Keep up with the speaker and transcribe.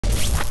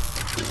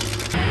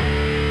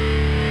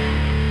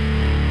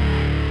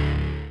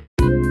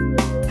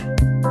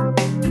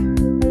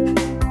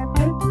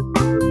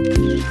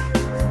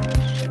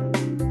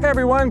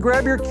everyone,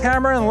 grab your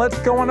camera and let's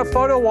go on a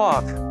photo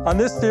walk. On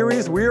this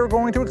series, we are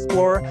going to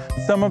explore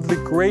some of the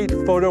great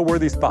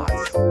photo-worthy spots.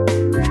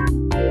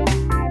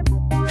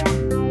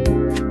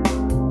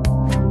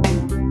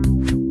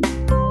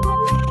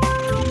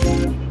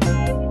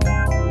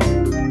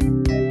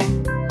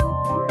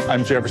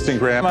 I'm Jefferson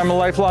Graham. I'm a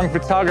lifelong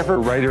photographer,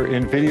 writer,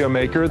 and video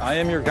maker. I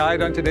am your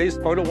guide on today's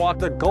photo walk.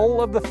 The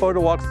goal of the Photo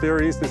Walk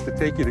series is to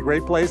take you to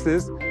great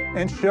places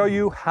and show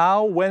you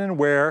how, when, and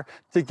where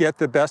to get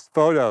the best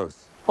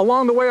photos.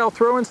 Along the way, I'll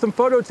throw in some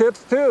photo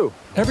tips too.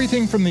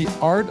 Everything from the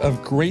art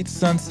of great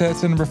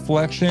sunsets and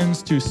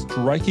reflections to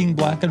striking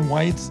black and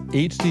whites,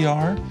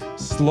 HDR,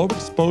 slow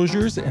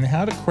exposures, and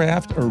how to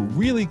craft a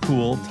really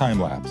cool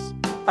time-lapse.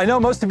 I know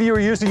most of you are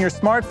using your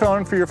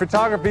smartphone for your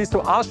photography,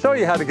 so I'll show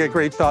you how to get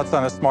great shots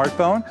on a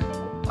smartphone,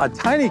 a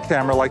tiny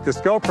camera like this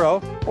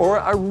GoPro, or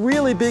a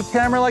really big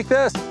camera like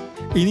this.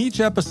 In each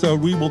episode,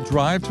 we will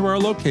drive to our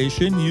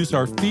location, use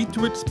our feet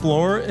to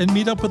explore, and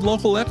meet up with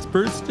local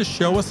experts to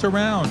show us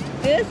around.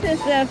 This is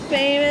the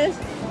famous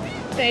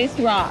Face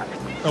Rock.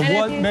 And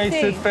what makes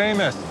it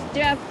famous?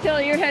 Jeff,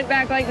 tilt your head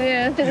back like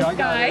this to the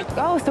sky.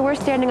 Oh, so we're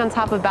standing on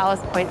top of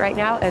Ballast Point right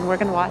now, and we're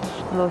gonna watch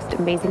the most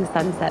amazing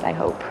sunset, I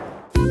hope.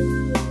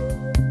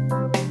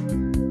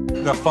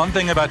 The fun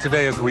thing about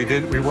today is we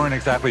weren't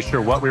exactly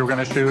sure what we were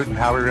going to shoot and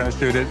how we were going to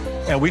shoot it.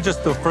 And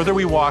the further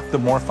we walked, the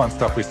more fun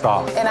stuff we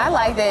saw. And I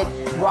like that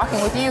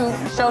walking with you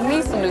showed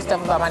me some new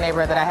stuff about my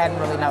neighborhood that I hadn't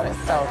really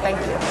noticed. So thank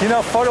you. You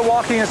know, photo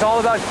walking is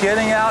all about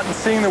getting out and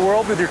seeing the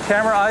world with your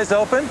camera eyes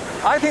open.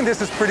 I think this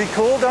is pretty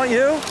cool, don't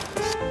you?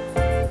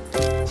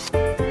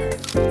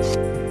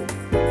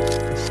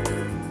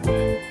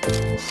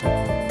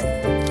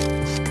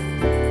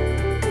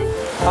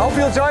 I hope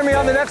you'll join me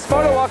on the next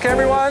photo walk,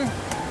 everyone.